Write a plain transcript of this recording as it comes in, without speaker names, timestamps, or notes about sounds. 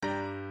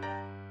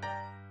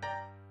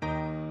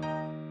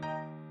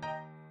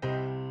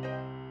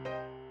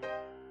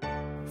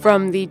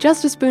From the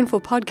Just a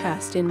Spoonful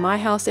podcast in my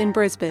house in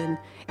Brisbane,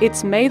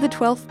 it's May the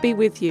 12th be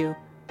with you.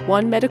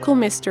 One medical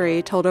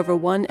mystery told over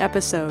one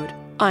episode.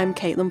 I'm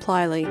Caitlin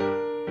Pliley.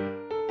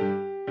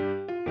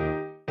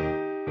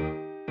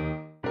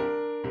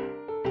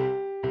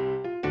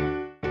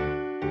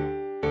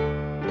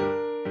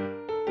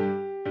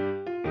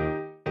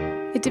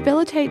 It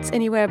debilitates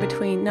anywhere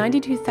between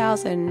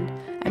 92,000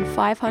 and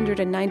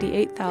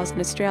 598,000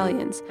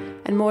 Australians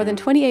and more than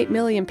 28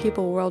 million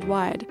people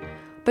worldwide.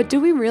 But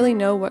do we really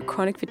know what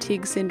chronic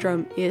fatigue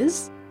syndrome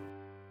is?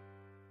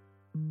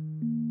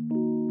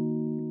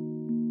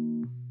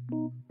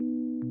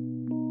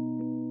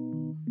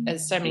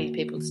 As so many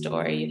people's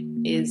story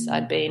is,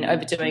 I'd been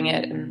overdoing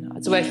it and I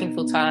was working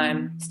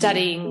full-time,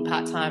 studying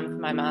part-time for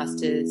my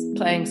masters,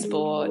 playing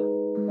sport.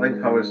 I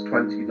think I was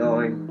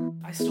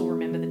 29. I still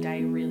remember the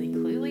day really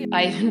clearly.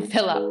 I even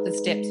fell up the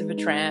steps of a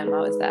tram.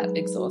 I was that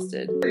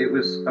exhausted. It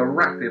was a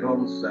rapid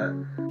onset.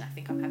 I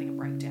think I'm having a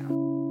breakdown.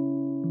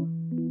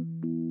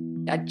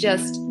 I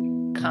just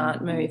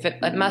can't move.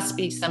 It must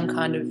be some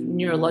kind of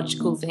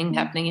neurological thing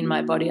happening in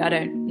my body. I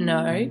don't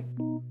know.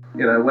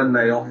 You know, when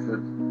they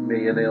offered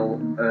me an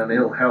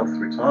ill health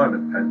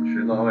retirement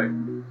pension, I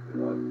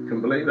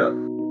couldn't believe it.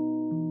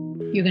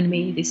 You're going to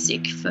be this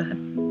sick for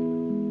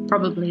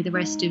probably the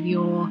rest of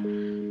your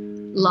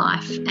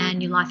life,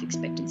 and your life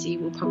expectancy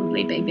will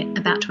probably be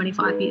about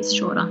 25 years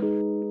shorter.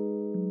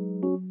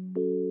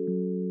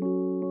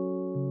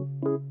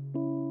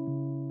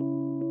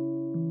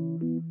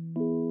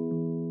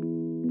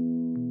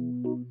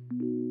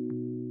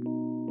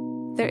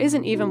 There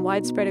isn't even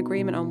widespread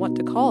agreement on what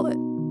to call it.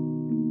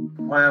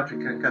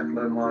 Myalgic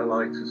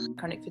encephalomyelitis.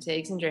 Chronic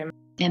fatigue syndrome.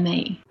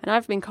 ME. And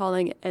I've been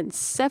calling it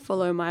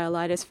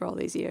encephalomyelitis for all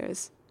these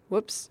years.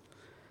 Whoops.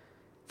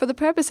 For the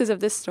purposes of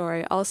this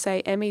story, I'll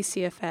say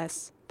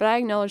ME/CFS, but I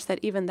acknowledge that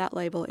even that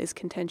label is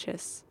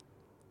contentious.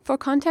 For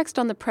context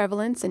on the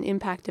prevalence and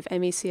impact of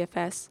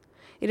ME/CFS,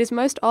 it is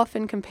most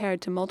often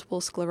compared to multiple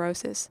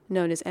sclerosis,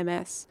 known as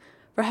MS,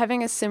 for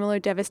having a similar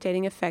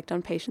devastating effect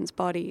on patients'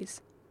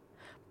 bodies.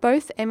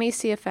 Both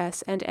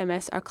ME/CFS and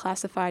MS are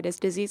classified as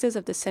diseases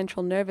of the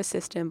central nervous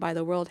system by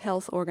the World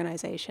Health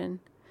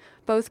Organization.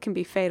 Both can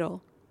be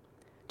fatal.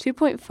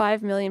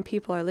 2.5 million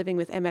people are living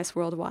with MS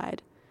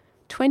worldwide,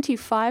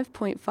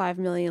 25.5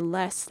 million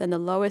less than the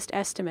lowest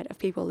estimate of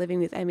people living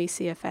with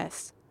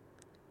ME/CFS.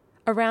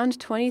 Around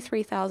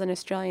 23,000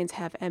 Australians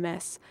have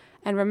MS,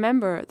 and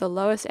remember, the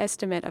lowest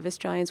estimate of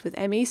Australians with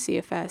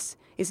ME/CFS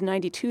is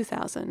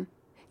 92,000.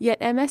 Yet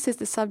MS is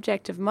the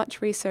subject of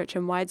much research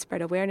and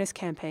widespread awareness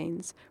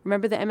campaigns.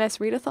 Remember the MS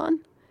Readathon?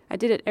 I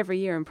did it every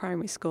year in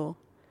primary school.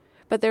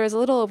 But there is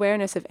little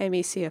awareness of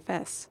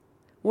ME/CFS.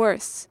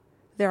 Worse,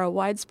 there are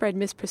widespread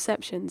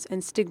misperceptions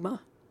and stigma.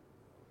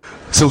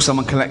 Saw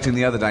someone collecting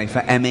the other day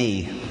for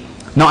ME.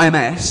 Not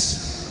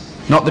MS,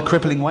 not the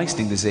crippling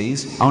wasting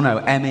disease. Oh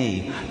no,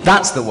 ME.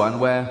 That's the one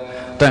where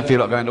don't feel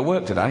like going to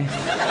work today.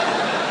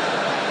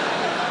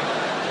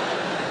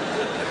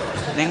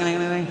 Ding, ding,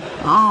 ding, ding.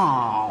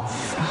 Oh.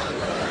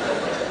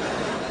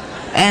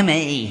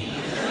 ME.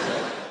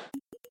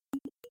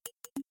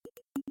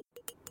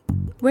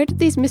 Where did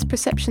these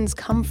misperceptions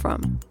come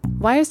from?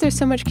 Why is there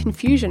so much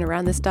confusion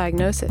around this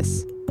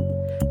diagnosis?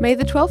 May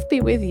the 12th be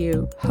with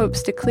you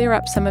hopes to clear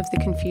up some of the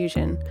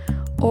confusion,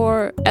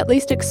 or at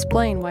least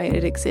explain why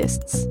it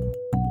exists.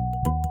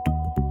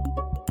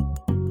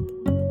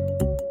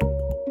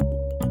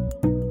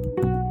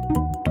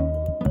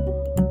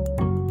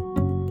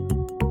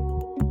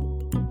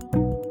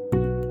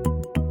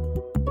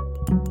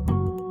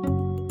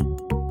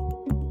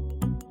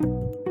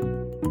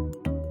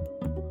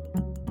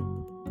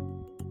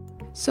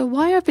 So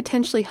why are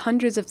potentially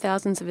hundreds of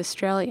thousands of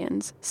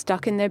Australians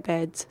stuck in their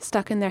beds,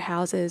 stuck in their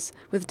houses,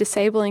 with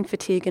disabling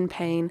fatigue and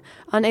pain,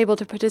 unable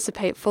to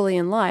participate fully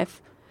in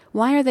life,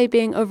 why are they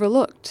being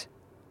overlooked?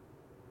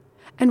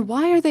 And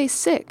why are they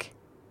sick?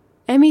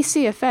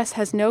 ME/CFS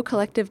has no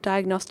collective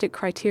diagnostic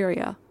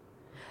criteria.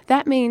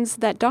 That means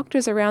that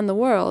doctors around the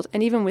world,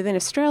 and even within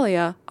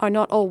Australia, are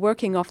not all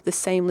working off the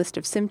same list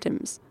of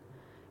symptoms.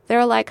 There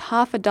are like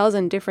half a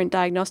dozen different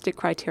diagnostic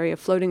criteria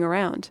floating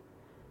around.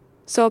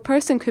 So a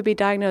person could be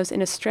diagnosed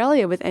in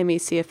Australia with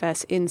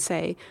ME/CFS in,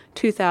 say,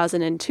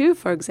 2002,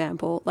 for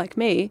example, like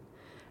me,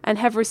 and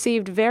have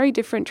received very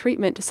different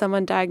treatment to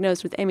someone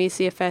diagnosed with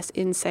ME/CFS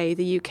in, say,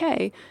 the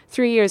UK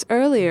 3 years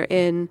earlier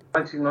in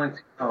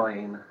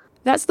 1999.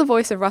 That's the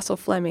voice of Russell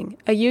Fleming,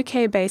 a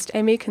UK-based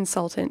ME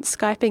consultant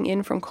Skyping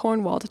in from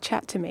Cornwall to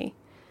chat to me.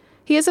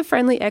 He is a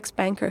friendly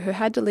ex-banker who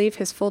had to leave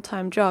his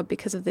full-time job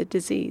because of the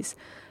disease,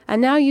 and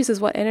now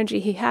uses what energy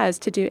he has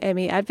to do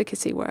ME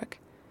advocacy work.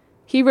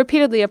 He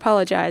repeatedly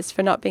apologized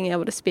for not being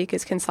able to speak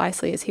as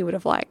concisely as he would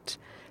have liked,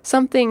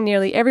 something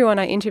nearly everyone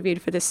I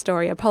interviewed for this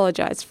story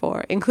apologized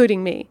for,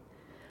 including me.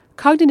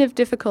 Cognitive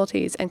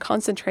difficulties and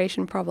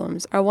concentration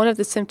problems are one of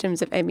the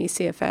symptoms of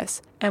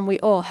ME/CFS, and we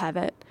all have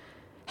it.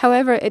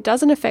 However, it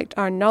doesn't affect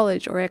our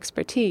knowledge or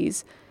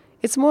expertise.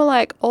 It's more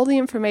like all the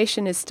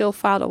information is still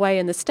filed away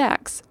in the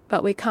stacks,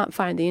 but we can't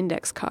find the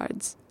index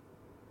cards.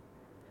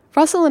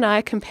 Russell and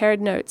I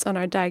compared notes on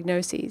our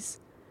diagnoses.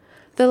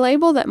 The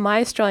label that my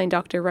Australian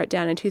doctor wrote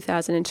down in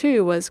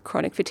 2002 was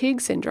chronic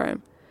fatigue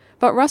syndrome,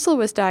 but Russell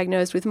was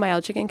diagnosed with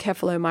myalgic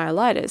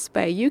encephalomyelitis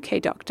by a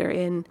UK doctor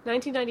in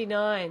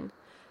 1999.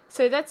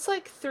 So that's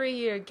like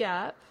 3-year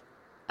gap,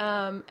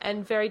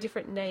 and very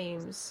different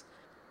names.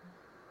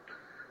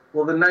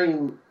 Well, the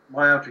name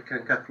myalgic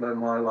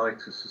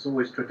encephalomyelitis has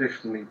always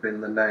traditionally been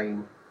the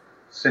name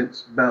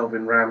since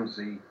Melvin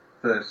Ramsey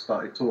first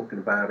started talking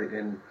about it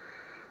in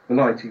the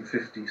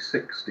 1950s,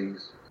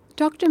 60s.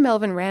 Dr.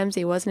 Melvin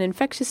Ramsey was an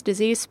infectious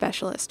disease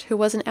specialist who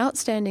was an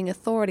outstanding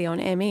authority on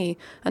ME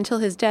until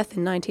his death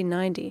in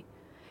 1990.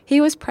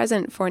 He was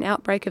present for an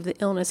outbreak of the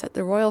illness at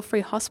the Royal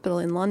Free Hospital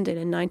in London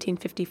in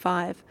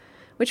 1955,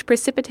 which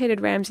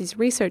precipitated Ramsey's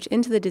research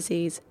into the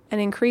disease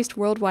and increased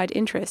worldwide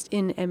interest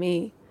in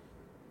ME.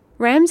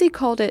 Ramsey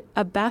called it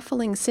a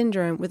baffling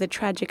syndrome with a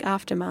tragic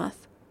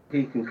aftermath.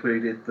 He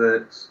concluded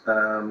that,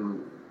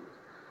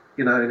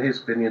 in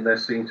his opinion, there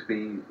seemed to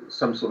be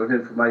some sort of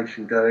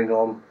inflammation going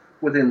on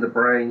within the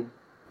brain.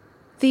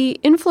 The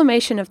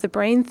inflammation of the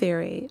brain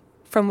theory,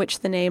 from which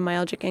the name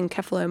myalgic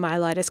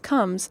encephalomyelitis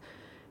comes,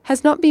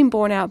 has not been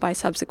borne out by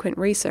subsequent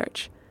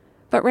research,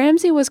 but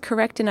Ramsey was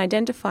correct in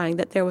identifying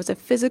that there was a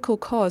physical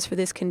cause for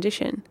this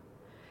condition.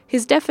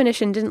 His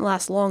definition didn't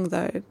last long,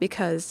 though,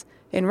 because,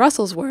 in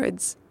Russell's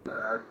words,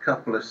 a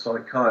couple of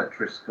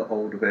psychiatrists got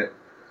hold of it,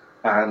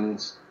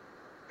 and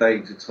they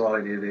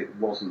decided it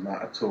wasn't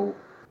that at all.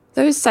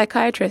 Those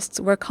psychiatrists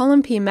were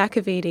Colin P.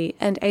 McAveety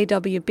and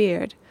A.W.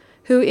 Beard,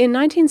 who in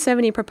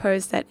 1970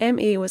 proposed that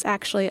ME was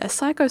actually a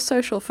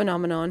psychosocial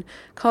phenomenon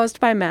caused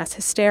by mass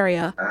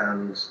hysteria.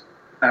 And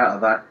out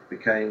of that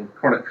became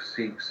chronic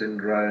fatigue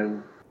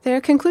syndrome. Their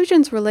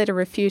conclusions were later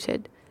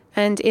refuted,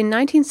 and in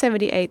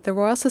 1978 the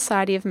Royal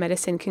Society of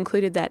Medicine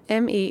concluded that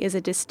ME is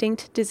a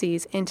distinct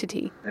disease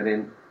entity. And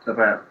in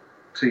about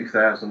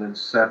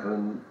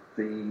 2007,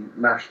 the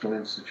National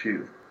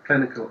Institute of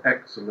Clinical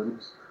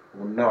Excellence,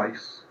 or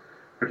NICE,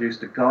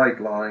 produced a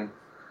guideline,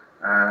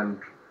 and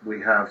we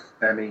have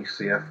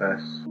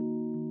ME/CFS.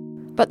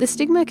 But the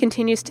stigma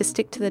continues to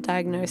stick to the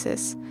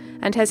diagnosis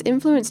and has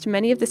influenced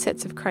many of the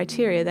sets of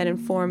criteria that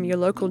inform your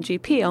local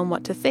GP on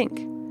what to think.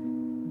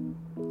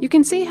 You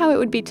can see how it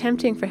would be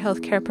tempting for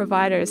healthcare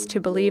providers to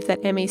believe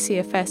that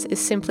ME/CFS is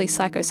simply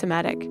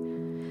psychosomatic.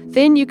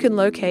 Then you can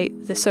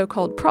locate the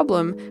so-called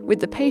problem with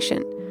the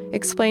patient,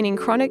 explaining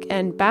chronic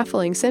and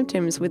baffling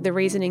symptoms with the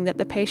reasoning that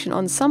the patient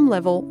on some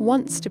level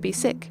wants to be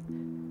sick.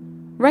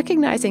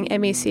 Recognizing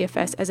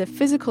ME/CFS as a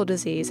physical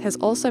disease has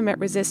also met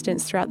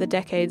resistance throughout the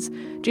decades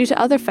due to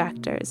other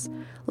factors,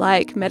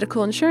 like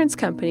medical insurance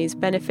companies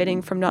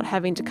benefiting from not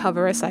having to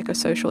cover a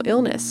psychosocial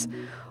illness,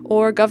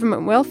 or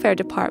government welfare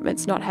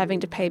departments not having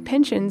to pay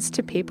pensions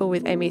to people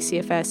with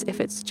ME/CFS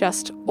if it's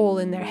just all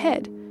in their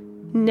head.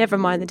 Never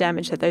mind the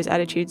damage that those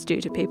attitudes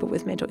do to people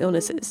with mental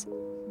illnesses.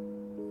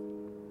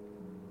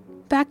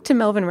 Back to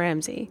Melvin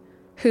Ramsey,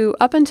 who,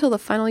 up until the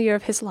final year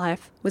of his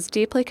life, was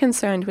deeply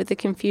concerned with the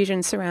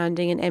confusion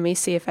surrounding an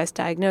ME/CFS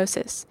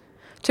diagnosis.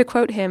 To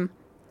quote him,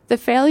 "The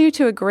failure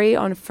to agree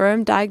on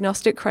firm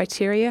diagnostic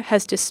criteria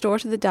has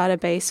distorted the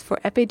database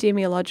for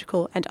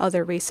epidemiological and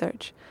other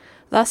research,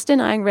 thus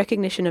denying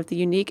recognition of the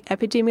unique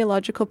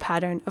epidemiological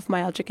pattern of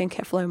myalgic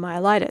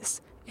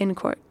encephalomyelitis." End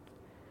quote.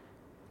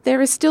 There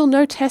is still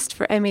no test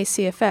for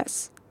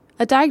ME/CFS.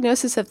 A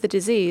diagnosis of the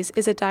disease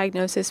is a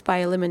diagnosis by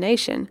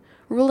elimination,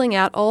 ruling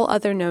out all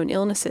other known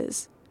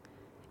illnesses.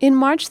 In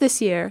March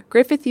this year,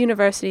 Griffith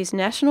University's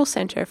National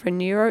Center for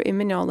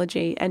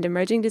Neuroimmunology and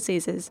Emerging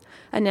Diseases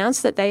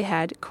announced that they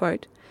had,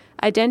 quote,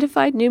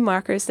 identified new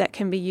markers that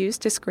can be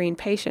used to screen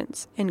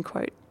patients, end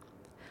quote.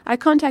 I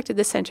contacted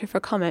the center for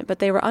comment, but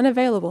they were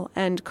unavailable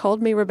and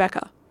called me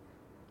Rebecca.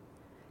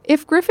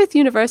 If Griffith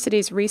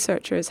University's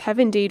researchers have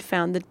indeed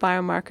found the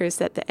biomarkers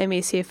that the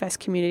ME/CFS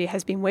community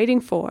has been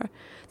waiting for,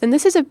 then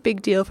this is a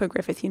big deal for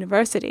Griffith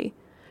University.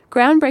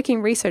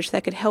 Groundbreaking research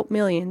that could help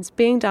millions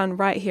being done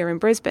right here in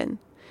Brisbane.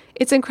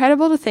 It's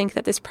incredible to think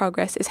that this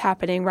progress is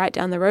happening right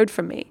down the road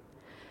from me.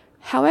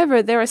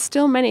 However, there are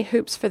still many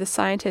hoops for the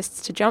scientists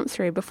to jump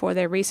through before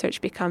their research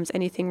becomes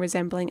anything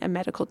resembling a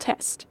medical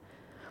test.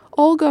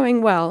 All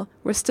going well,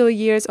 we're still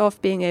years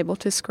off being able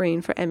to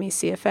screen for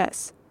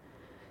ME/CFS.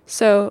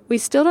 So, we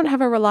still don't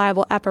have a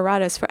reliable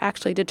apparatus for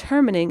actually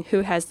determining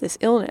who has this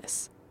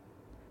illness.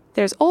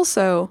 There's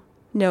also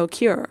no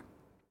cure.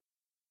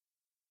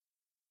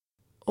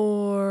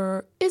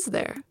 Or is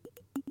there?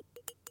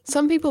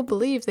 Some people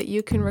believe that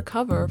you can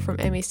recover from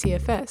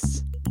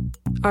ME/CFS.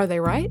 Are they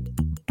right?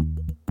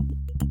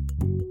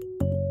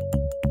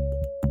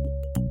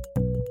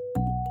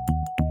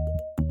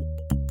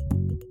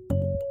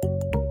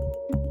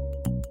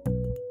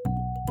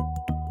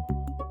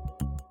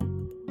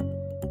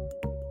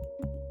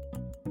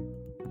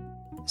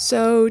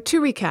 So,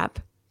 to recap,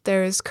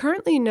 there is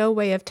currently no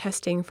way of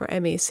testing for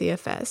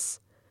ME/CFS.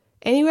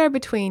 Anywhere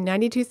between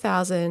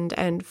 92,000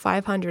 and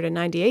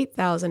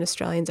 598,000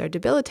 Australians are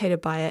debilitated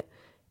by it,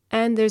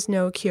 and there's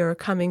no cure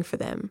coming for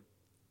them.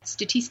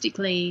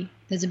 Statistically,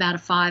 there's about a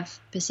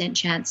 5%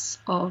 chance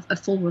of a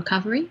full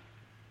recovery.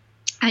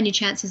 and your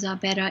chances are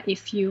better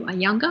if you are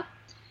younger.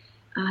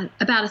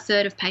 About a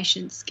third of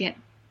patients get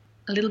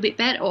a little bit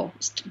better, or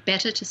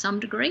better to some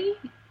degree.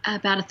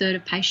 About a third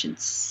of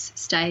patients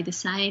stay the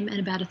same, and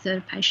about a third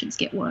of patients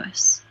get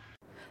worse.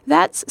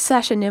 That's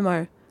Sasha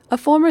Nimmo, a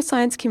former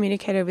science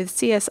communicator with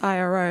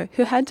CSIRO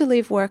who had to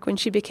leave work when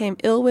she became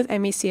ill with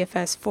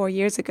ME/CFS 4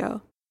 years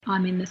ago.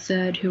 I'm in the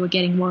third who are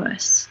getting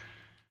worse.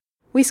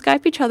 We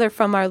Skype each other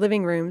from our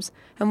living rooms,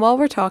 and while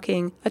we're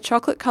talking, a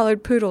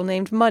chocolate-coloured poodle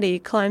named Muddy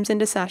climbs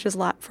into Sasha's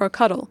lap for a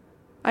cuddle.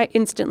 I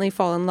instantly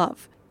fall in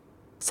love.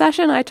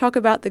 Sasha and I talk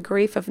about the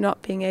grief of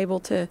not being able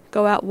to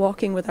go out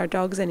walking with our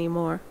dogs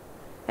anymore.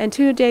 And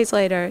 2 days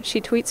later, she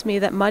tweets me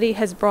that Muddy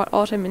has brought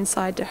autumn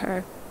inside to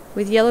her,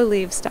 with yellow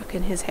leaves stuck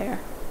in his hair.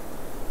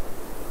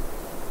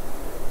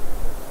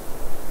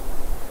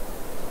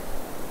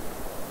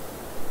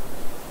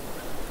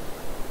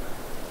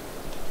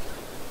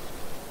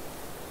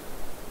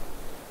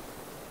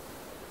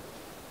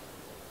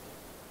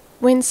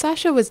 When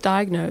Sasha was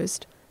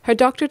diagnosed, her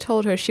doctor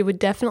told her she would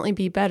definitely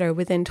be better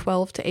within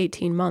 12 to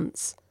 18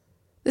 months.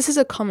 This is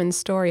a common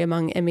story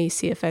among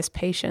ME/CFS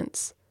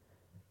patients.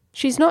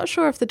 She's not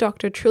sure if the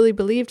doctor truly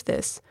believed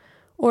this,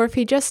 or if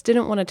he just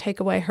didn't want to take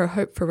away her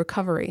hope for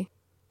recovery.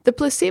 The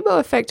placebo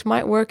effect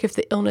might work if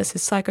the illness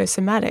is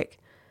psychosomatic,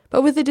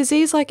 but with a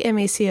disease like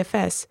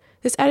ME/CFS,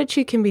 this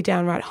attitude can be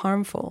downright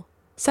harmful.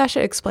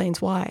 Sasha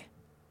explains why.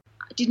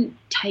 I didn't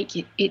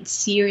take it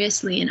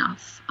seriously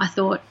enough. I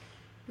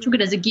took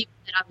it as a given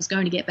that I was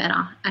going to get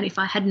better, and if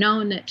I had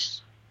known that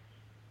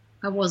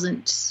I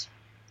wasn't,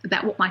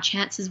 about what my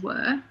chances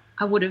were,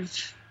 I would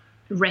have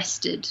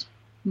rested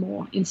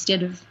more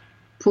instead of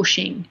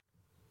pushing.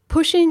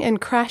 Pushing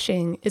and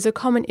crashing is a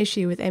common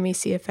issue with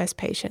ME/CFS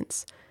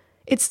patients.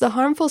 It's the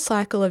harmful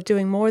cycle of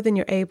doing more than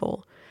you're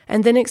able,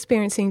 and then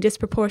experiencing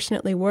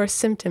disproportionately worse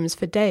symptoms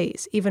for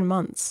days, even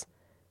months.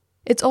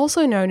 It's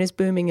also known as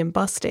booming and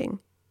busting.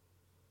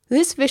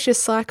 This vicious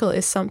cycle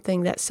is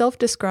something that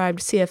self-described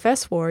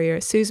CFS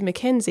warrior Suze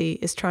McKenzie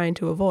is trying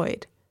to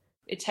avoid.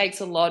 It takes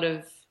a lot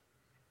of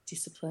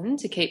discipline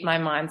to keep my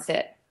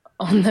mindset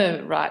on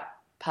the right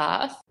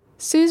path.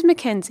 Suze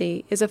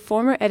McKenzie is a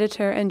former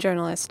editor and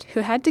journalist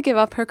who had to give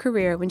up her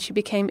career when she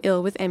became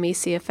ill with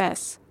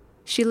ME/CFS.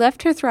 She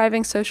left her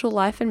thriving social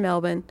life in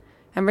Melbourne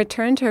and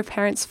returned to her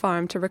parents'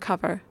 farm to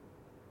recover.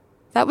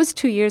 That was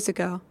 2 years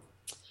ago.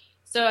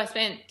 So I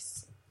spent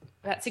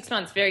about 6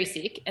 months very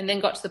sick, and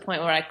then got to the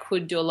point where I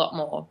could do a lot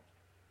more.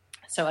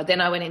 So then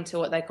I went into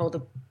what they call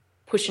the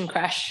push and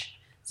crash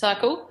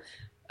cycle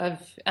of,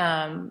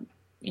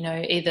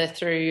 either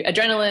through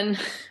adrenaline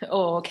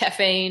or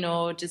caffeine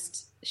or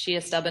just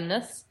sheer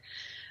stubbornness.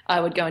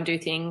 I would go and do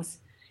things,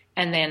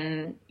 and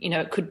then,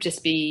 it could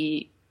just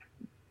be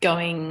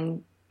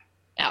going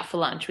out for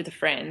lunch with a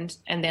friend,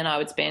 and then I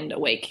would spend a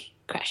week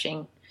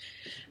crashing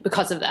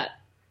because of that.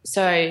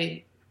 So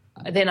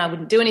then I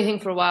wouldn't do anything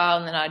for a while,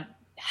 and then I'd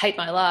hate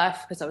my life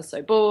because I was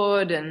so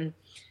bored. And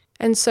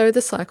so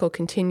the cycle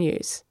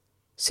continues.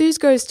 Suze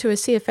goes to a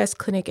CFS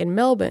clinic in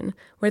Melbourne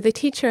where they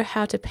teach her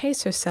how to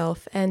pace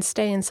herself and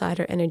stay inside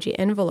her energy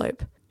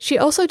envelope. She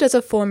also does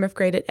a form of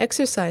graded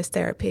exercise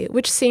therapy,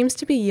 which seems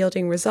to be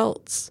yielding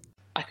results.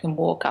 I can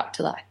walk up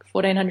to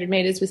 1,400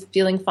 metres with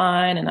feeling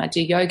fine, and I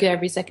do yoga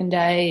every second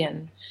day.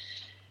 And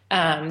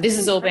this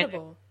has all been...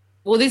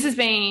 Well, this has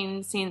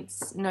been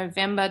since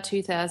November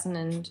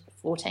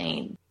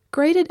 2014.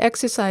 Graded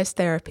exercise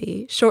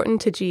therapy, shortened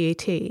to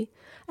GET,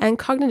 and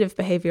cognitive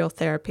behavioural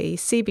therapy,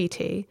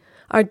 CBT,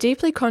 are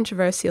deeply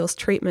controversial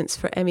treatments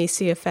for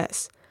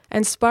ME/CFS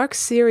and spark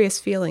serious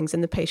feelings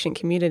in the patient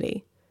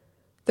community.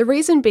 The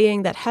reason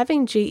being that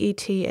having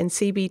GET and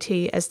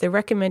CBT as the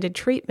recommended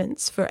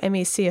treatments for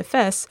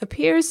ME/CFS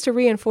appears to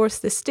reinforce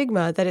the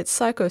stigma that it's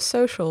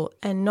psychosocial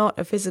and not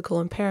a physical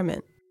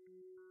impairment.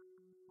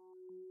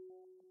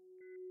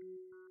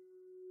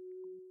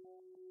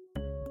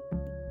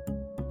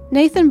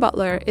 Nathan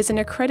Butler is an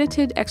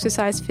accredited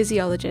exercise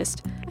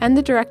physiologist and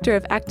the director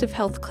of Active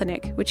Health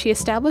Clinic, which he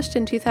established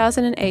in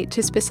 2008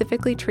 to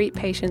specifically treat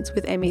patients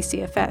with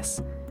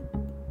ME/CFS.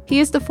 He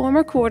is the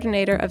former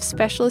coordinator of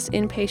specialist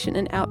inpatient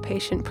and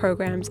outpatient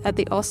programs at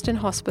the Austin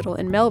Hospital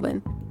in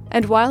Melbourne,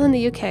 and while in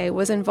the UK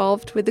was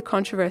involved with the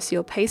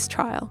controversial PACE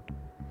trial.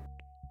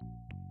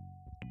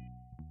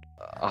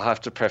 I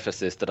have to preface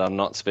this that I'm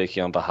not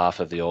speaking on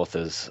behalf of the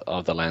authors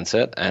of The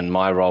Lancet, and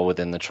my role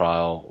within the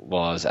trial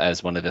was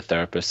as one of the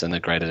therapists in the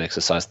graded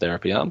exercise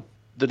therapy arm.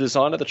 The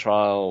design of the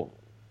trial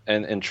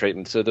and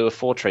treatment, so there were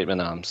 4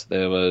 treatment arms.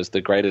 There was the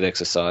graded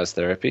exercise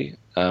therapy,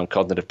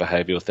 cognitive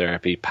behavioural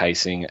therapy,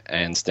 pacing,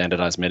 and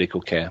standardised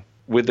medical care.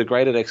 With the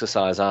graded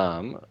exercise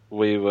arm,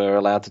 we were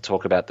allowed to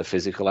talk about the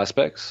physical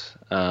aspects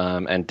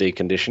and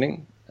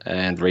deconditioning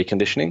and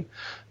reconditioning,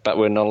 but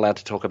we're not allowed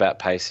to talk about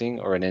pacing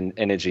or an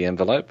energy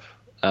envelope.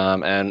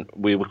 And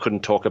we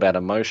couldn't talk about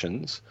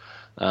emotions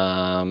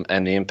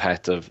and the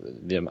impact of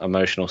the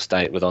emotional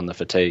state within the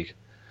fatigue.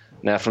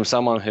 Now, from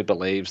someone who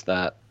believes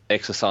that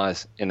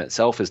exercise in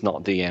itself is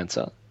not the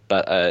answer,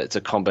 but it's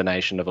a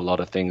combination of a lot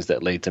of things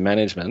that lead to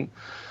management,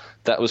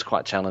 that was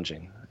quite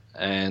challenging.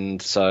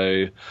 And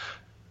so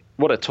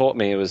what it taught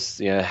me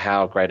was,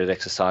 how graded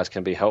exercise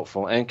can be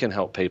helpful and can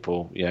help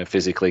people,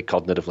 physically,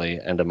 cognitively,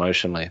 and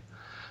emotionally.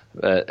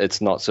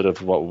 It's not sort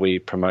of what we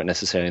promote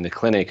necessarily in the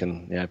clinic,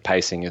 and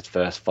pacing is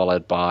first,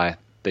 followed by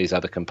these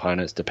other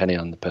components depending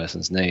on the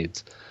person's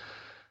needs.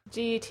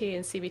 GET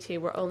and CBT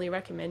were only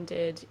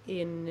recommended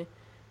in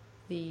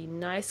the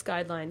NICE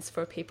guidelines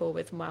for people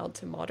with mild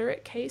to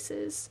moderate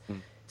cases.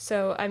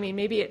 So, I mean,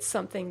 maybe it's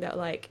something that,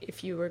 like,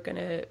 if you were going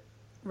to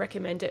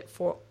recommend it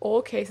for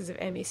all cases of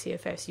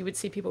ME/CFS, you would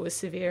see people with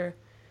severe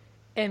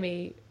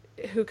ME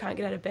who can't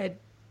get out of bed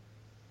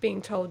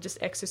being told just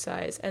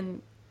exercise.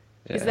 And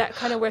is that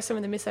kind of where some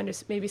of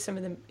the maybe some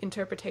of the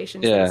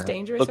interpretations that it's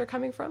dangerous are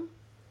coming from?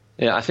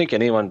 Yeah, I think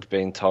anyone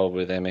being told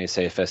with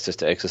ME/CFS just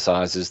to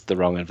exercise is the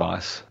wrong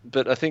advice.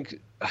 But I think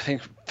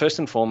first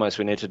and foremost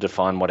we need to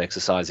define what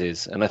exercise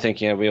is. And I think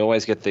we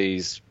always get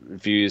these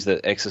views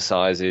that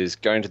exercise is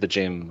going to the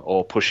gym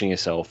or pushing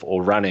yourself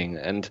or running,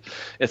 and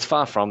it's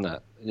far from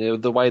that.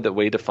 The way that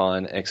we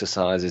define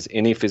exercise is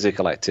any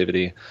physical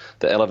activity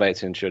that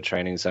elevates into your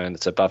training zone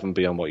that's above and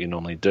beyond what you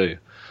normally do.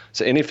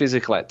 So any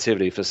physical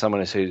activity for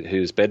someone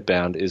who's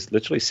bedbound is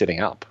literally sitting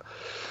up.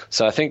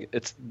 So I think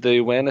the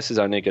awareness is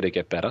only going to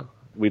get better.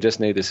 We just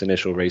need this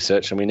initial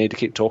research, and we need to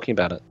keep talking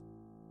about it.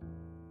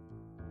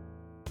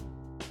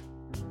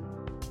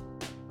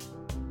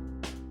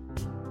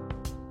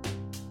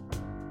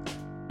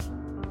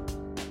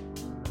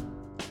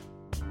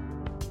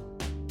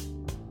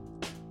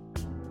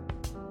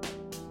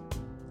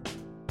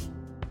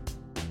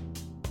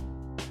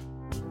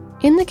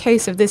 In the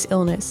case of this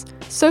illness,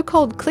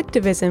 so-called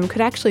collectivism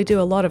could actually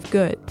do a lot of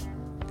good.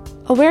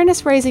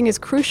 Awareness raising is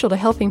crucial to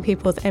helping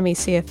people with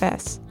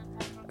ME/CFS.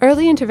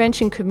 Early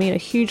intervention could mean a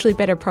hugely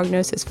better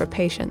prognosis for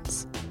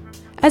patients.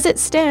 As it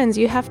stands,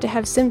 you have to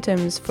have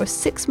symptoms for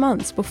 6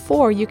 months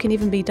before you can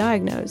even be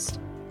diagnosed.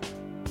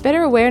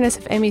 Better awareness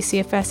of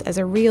ME/CFS as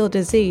a real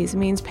disease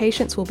means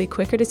patients will be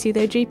quicker to see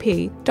their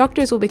GP,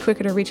 doctors will be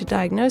quicker to reach a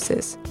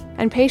diagnosis,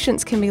 and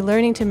patients can be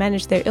learning to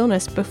manage their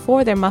illness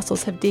before their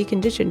muscles have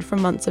deconditioned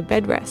from months of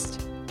bed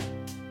rest.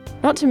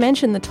 Not to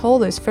mention the toll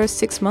those first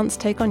 6 months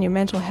take on your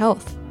mental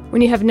health,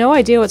 when you have no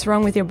idea what's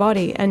wrong with your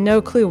body and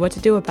no clue what to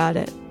do about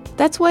it.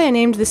 That's why I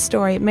named this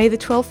story May the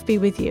 12th Be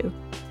With You.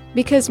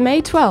 Because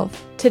May 12th,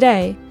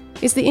 today,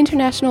 is the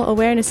International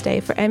Awareness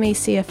Day for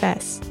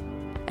ME/CFS.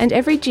 And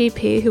every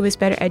GP who is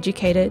better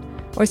educated,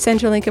 or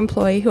Centrelink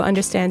employee who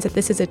understands that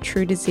this is a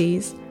true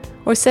disease,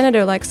 or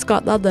senator like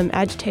Scott Ludlam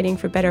agitating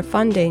for better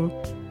funding,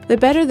 the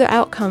better the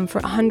outcome for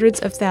hundreds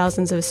of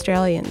thousands of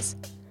Australians.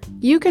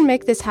 You can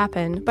make this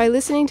happen by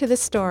listening to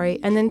this story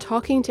and then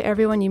talking to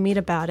everyone you meet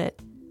about it.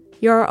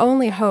 You're our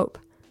only hope.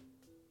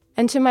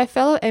 And to my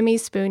fellow ME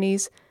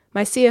spoonies,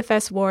 my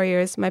CFS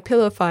warriors, my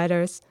pillow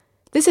fighters,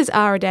 this is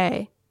our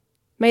day.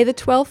 May the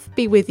 12th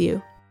be with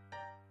you.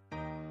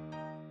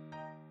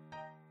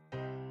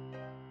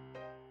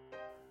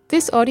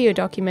 This audio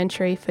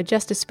documentary for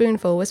Just a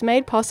Spoonful was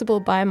made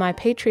possible by my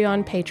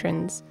Patreon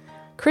patrons: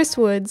 Chris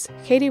Woods,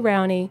 Katie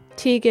Rowney,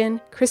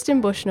 Tegan, Kristen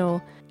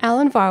Bushnell,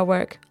 Alan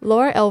Varwerk,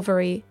 Laura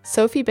Elvery,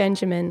 Sophie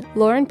Benjamin,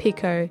 Lauren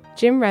Pico,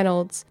 Jim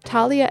Reynolds,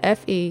 Talia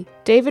F.E.,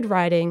 David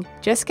Riding,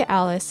 Jessica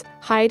Alice,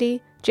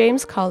 Heidi,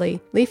 James Colley,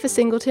 Leafa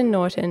Singleton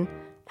Norton,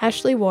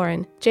 Ashley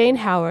Warren, Jane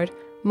Howard,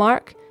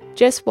 Mark,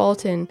 Jess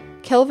Walton,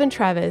 Kelvin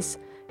Travis,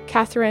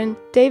 Catherine,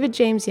 David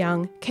James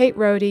Young, Kate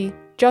Rohde,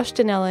 Josh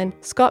Denellen,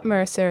 Scott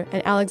Mercer,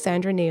 and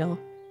Alexandra Neal.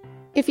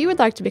 If you would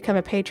like to become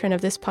a patron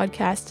of this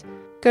podcast,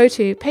 go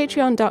to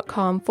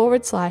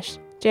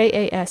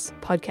patreon.com/JAS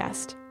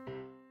podcast.